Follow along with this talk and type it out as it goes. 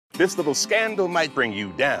This little scandal might bring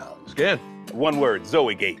you down. Scared? One word,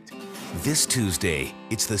 Zoe-gate. This Tuesday,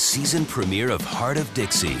 it's the season premiere of Hart of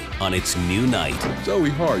Dixie on its new night.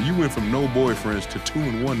 Zoe Hart, you went from no boyfriends to 2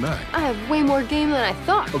 in one night. I have way more game than I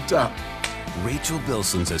thought. Up top. Rachel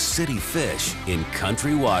Bilson's a city fish in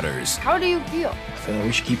country waters. How do you feel? I feel like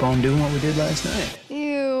we should keep on doing what we did last night.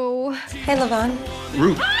 Ew. Hey, Levon.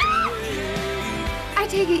 Ruth. I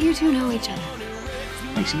take it you two know each other.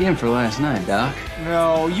 Thanks again for last night, Doc.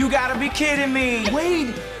 No, you gotta be kidding me.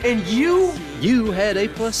 Wade, and you? You had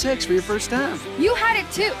A+ sex for your first time. You had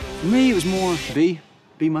it too. For me, it was more B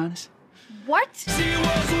minus. What?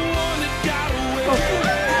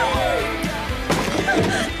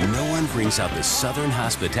 No one brings out the Southern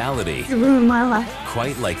hospitality You ruined my life.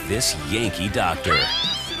 quite like this Yankee doctor.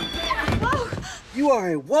 You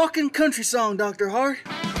are a walking country song, Dr. Hart.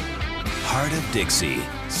 Hart of Dixie,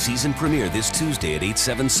 season premiere this Tuesday at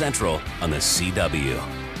 8/7 Central on the CW.